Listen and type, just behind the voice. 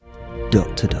The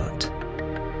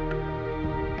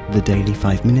daily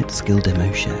 5-minute skill demo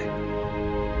show.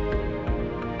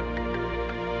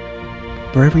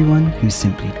 For everyone who's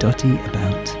simply dotty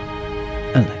about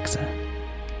Alexa.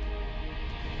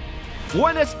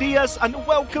 Buenos dias and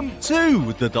welcome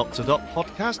to the Dr.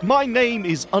 podcast. My name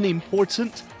is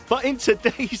unimportant, but in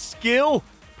today's skill,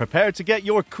 prepare to get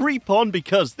your creep on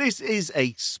because this is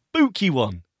a spooky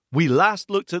one. We last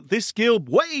looked at this skill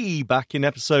way back in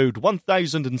episode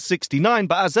 1069,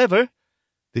 but as ever,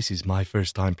 this is my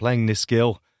first time playing this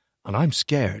skill, and I'm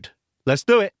scared. Let's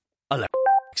do it.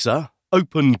 Alexa,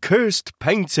 open Cursed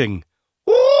Painting.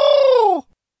 Woo!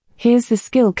 Here's the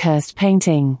skill Cursed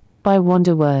Painting by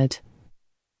Wonderword.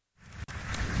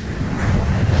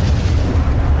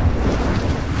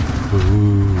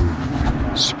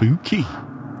 Ooh, spooky.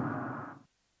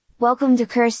 Welcome to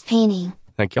Cursed Painting.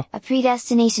 Thank you. A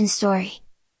predestination story.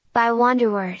 By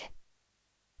Wonderword.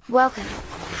 Welcome.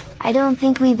 I don't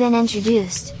think we've been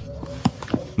introduced.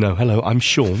 No, hello, I'm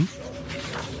Sean.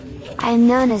 I am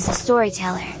known as a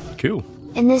storyteller. Cool.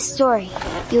 In this story,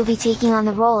 you'll be taking on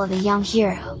the role of a young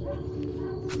hero.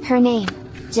 Her name,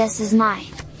 just as mine,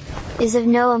 is of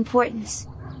no importance.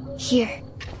 Here,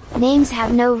 names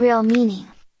have no real meaning.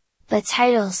 But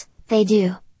titles, they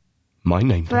do. My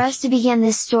name For us to begin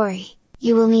this story,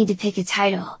 you will need to pick a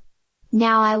title.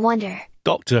 Now I wonder,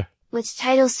 Doctor. Which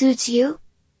title suits you?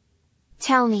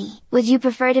 Tell me, would you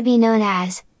prefer to be known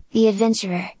as the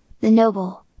adventurer, the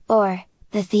noble, or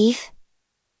the thief?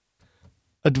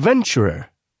 Adventurer.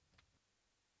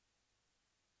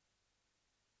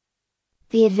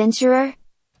 The adventurer?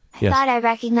 Yes. I thought I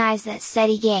recognized that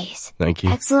steady gaze. Thank you.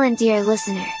 Excellent, dear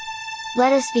listener.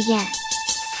 Let us begin.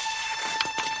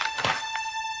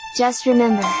 Just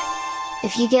remember,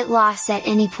 if you get lost at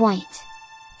any point,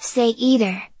 say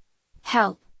either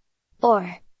help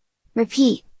or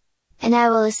repeat, and I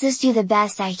will assist you the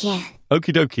best I can.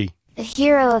 Okie dokie. The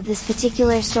hero of this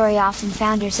particular story often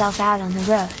found herself out on the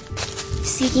road,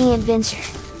 seeking adventure.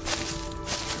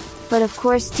 But of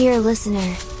course, dear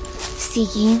listener,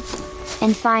 seeking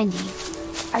and finding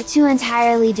are two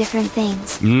entirely different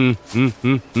things.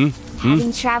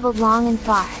 Having traveled long and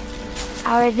far,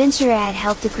 our adventurer had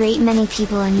helped a great many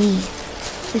people in need.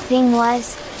 The thing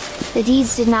was, the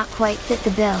deeds did not quite fit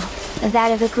the bill of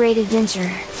that of a great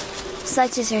adventurer,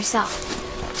 such as herself.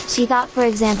 She thought, for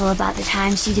example, about the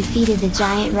time she defeated the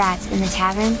giant rats in the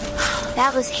tavern.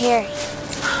 That was hairy.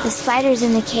 The spiders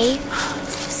in the cave?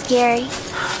 Scary.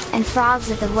 And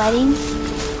frogs at the wedding?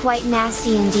 Quite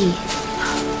nasty indeed.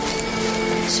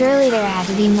 Surely there had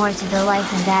to be more to the life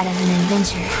than that of an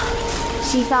adventurer,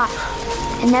 she thought.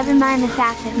 And never mind the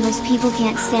fact that most people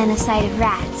can't stand the sight of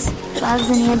rats, bugs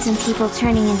and handsome people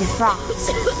turning into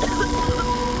frogs.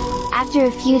 After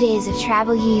a few days of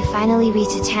travel you finally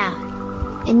reach a town,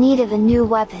 in need of a new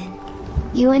weapon.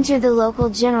 You enter the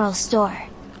local general store.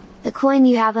 The coin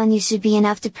you have on you should be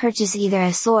enough to purchase either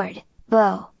a sword,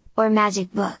 bow, or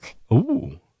magic book.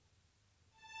 Ooh.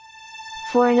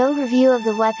 For an overview of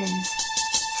the weapons,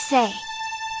 say,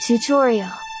 tutorial.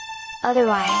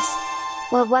 Otherwise,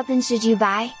 what weapon should you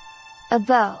buy? A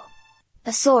bow,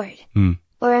 a sword,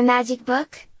 or a magic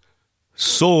book?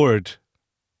 Sword.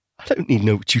 I don't need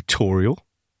no tutorial.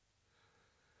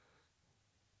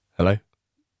 Hello?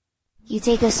 You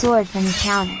take a sword from the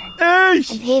counter, Hey!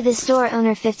 and pay the store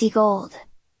owner 50 gold.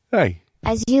 Hey.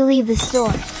 As you leave the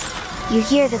store, you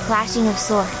hear the clashing of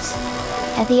swords.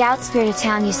 At the outskirts of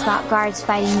town you spot guards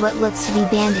fighting what looks to be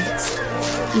bandits.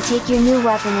 You take your new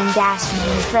weapon and dash into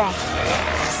the fray,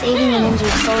 saving an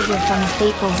injured soldier from a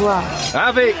fateful blow.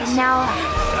 Have it! And now,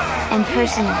 and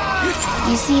personal,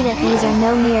 you see that these are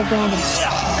no mere bandits.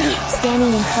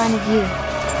 Standing in front of you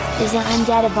is an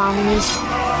undead abomination,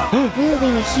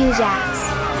 wielding a huge axe.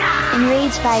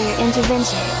 Enraged by your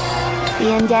intervention,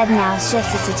 the undead now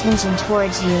shifts its attention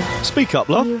towards you. Speak up,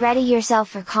 love. You ready yourself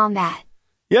for combat?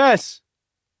 Yes!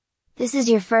 This is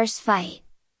your first fight.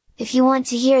 If you want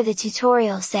to hear the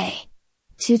tutorial, say,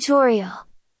 tutorial.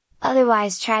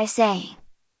 Otherwise try saying,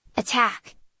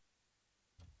 attack.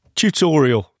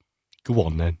 Tutorial. Go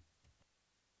on then.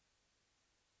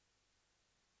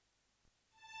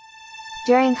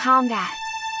 During combat,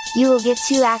 you will get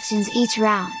 2 actions each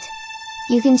round.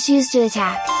 You can choose to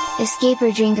attack, escape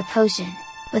or drink a potion,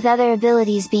 with other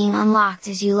abilities being unlocked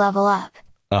as you level up.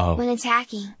 Oh. When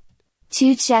attacking,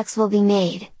 2 checks will be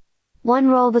made. One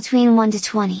roll between 1 to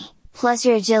 20, plus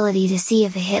your agility to see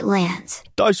if a hit lands.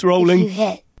 Dice rolling. If you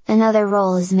hit, another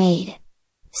roll is made.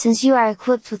 Since you are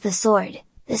equipped with the sword,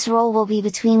 this roll will be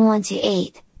between 1 to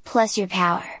 8, plus your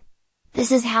power.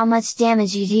 This is how much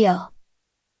damage you deal.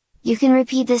 You can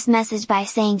repeat this message by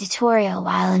saying tutorial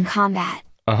while in combat.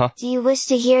 Uh-huh. Do you wish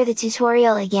to hear the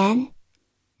tutorial again?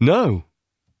 No.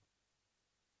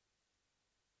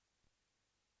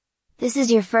 This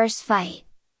is your first fight.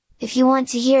 If you want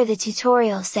to hear the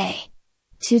tutorial, say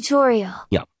tutorial.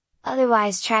 Yeah.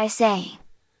 Otherwise try saying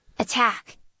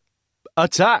attack.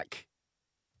 Attack.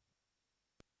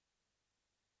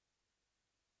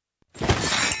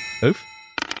 Oof.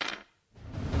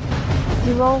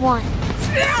 You roll 1.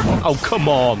 Oh, come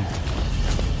on.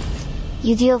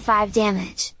 You deal 5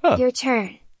 damage. Huh. Your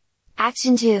turn.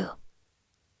 Action 2.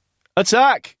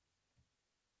 Attack.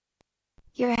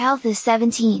 Your health is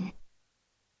 17.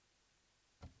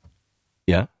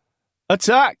 Yeah.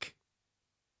 Attack.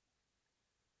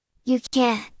 You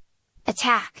can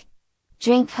attack,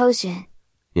 drink potion,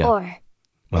 Yeah. or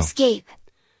Well. escape.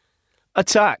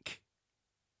 Attack.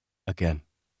 Again.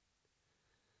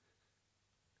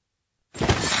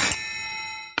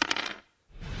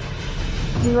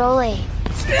 You roll 8.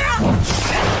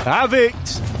 Have it.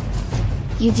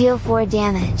 You deal 4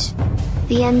 damage.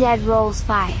 The undead rolls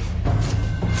 5.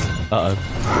 Uh-oh.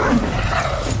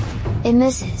 It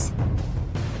misses.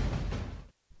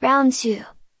 Round 2.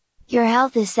 Your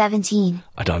health is 17.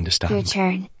 I don't understand. Your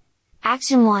turn.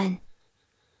 Action 1.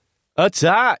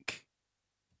 Attack.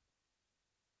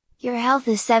 Your health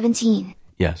is 17.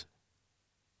 Yes.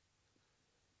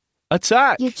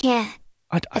 Attack. You can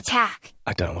I attack,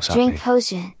 don't know what's drink happening.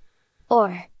 potion,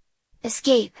 or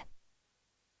escape.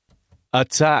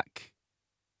 Attack.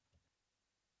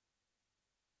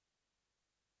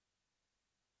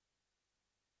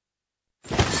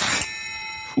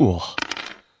 Whew.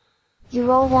 You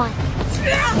roll 1.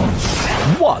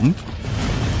 1?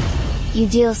 You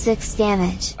deal 6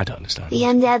 damage. I don't understand. The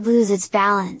undead lose its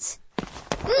balance.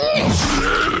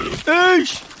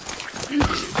 Eesh!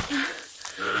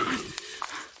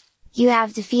 You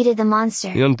have defeated the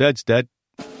monster. The undead's dead.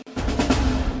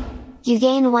 You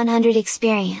gain 100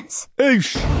 experience.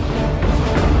 Eesh!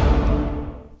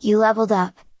 You leveled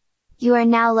up. You are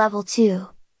now level 2.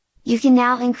 You can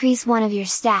now increase one of your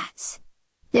stats.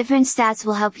 Different stats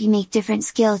will help you make different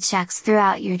skill checks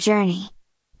throughout your journey.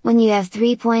 When you have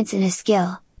 3 points in a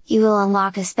skill, you will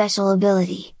unlock a special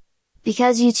ability.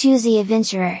 Because you choose the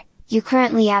adventurer, you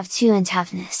currently have 2 in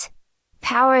toughness.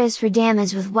 Power is for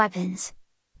damage with weapons.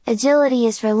 Agility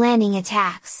is for landing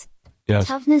attacks. Yes.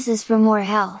 Toughness is for more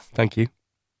health. Thank you.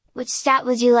 Which stat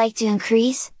would you like to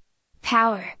increase?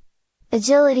 Power,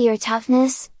 agility, or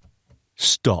toughness?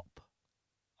 Stop.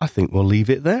 I think we'll leave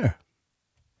it there.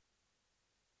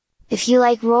 If you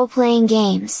like role-playing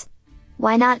games,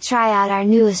 why not try out our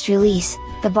newest release,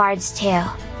 The Bard's Tale?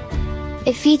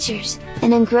 It features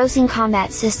an engrossing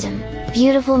combat system,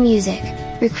 beautiful music,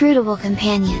 recruitable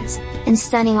companions, and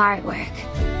stunning artwork.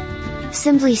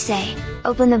 Simply say,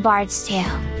 "Open The Bard's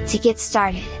Tale," to get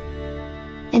started.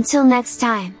 Until next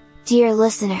time, dear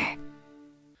listener.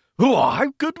 Oh,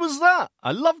 how good was that?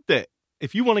 I loved it.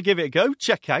 If you want to give it a go,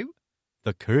 check out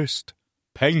The Cursed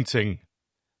Painting.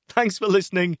 Thanks for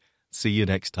listening. See you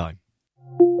next time.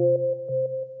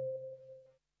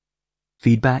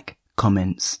 Feedback,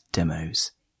 comments,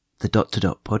 demos. The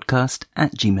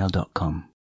podcast@gmail.com.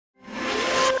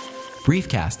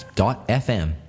 Briefcast.fm